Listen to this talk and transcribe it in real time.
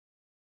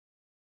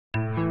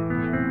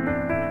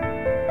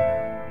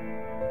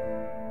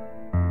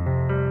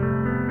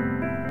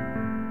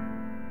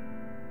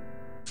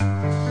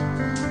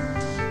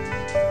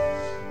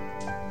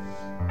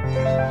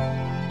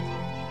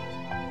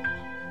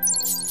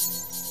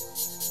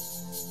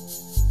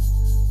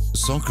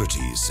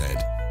Socrates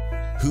said,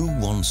 "Who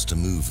wants to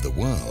move the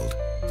world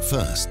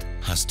first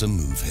has to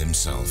move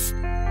himself."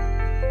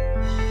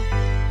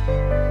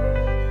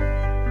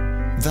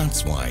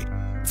 That's why,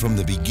 from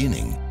the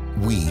beginning,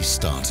 we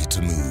started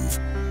to move,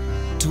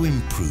 to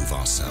improve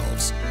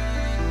ourselves.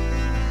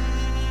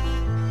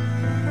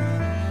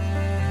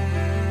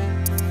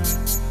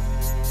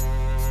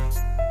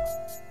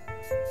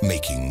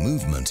 Making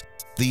movement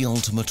the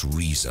ultimate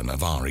reason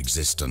of our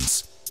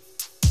existence.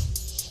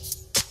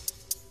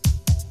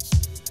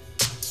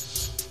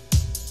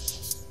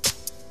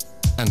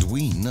 And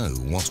we know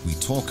what we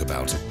talk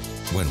about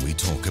when we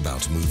talk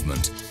about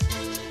movement.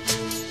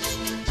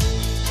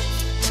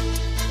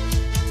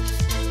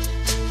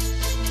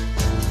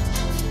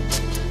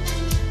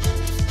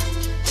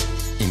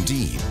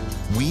 Indeed,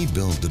 we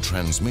build the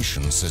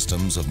transmission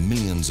systems of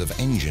millions of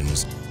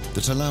engines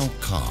that allow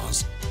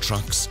cars,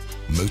 trucks,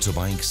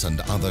 motorbikes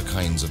and other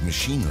kinds of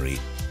machinery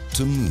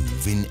to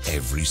move in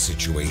every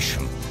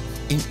situation,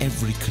 in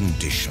every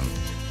condition,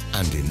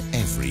 and in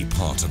every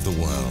part of the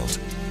world.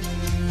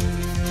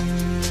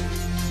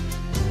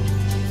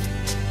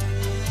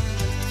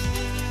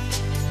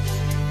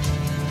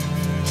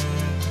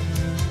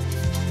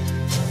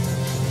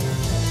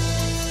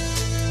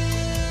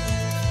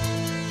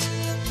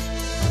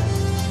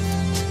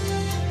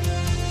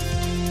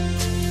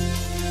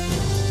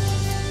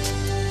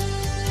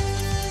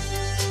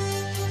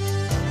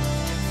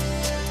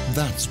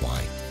 That's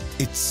why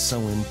it's so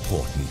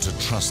important to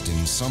trust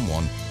in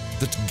someone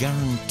that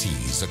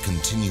guarantees a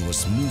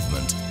continuous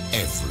movement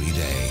every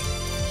day.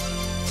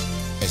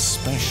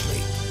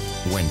 Especially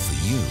when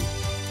for you,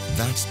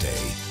 that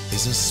day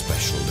is a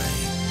special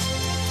day.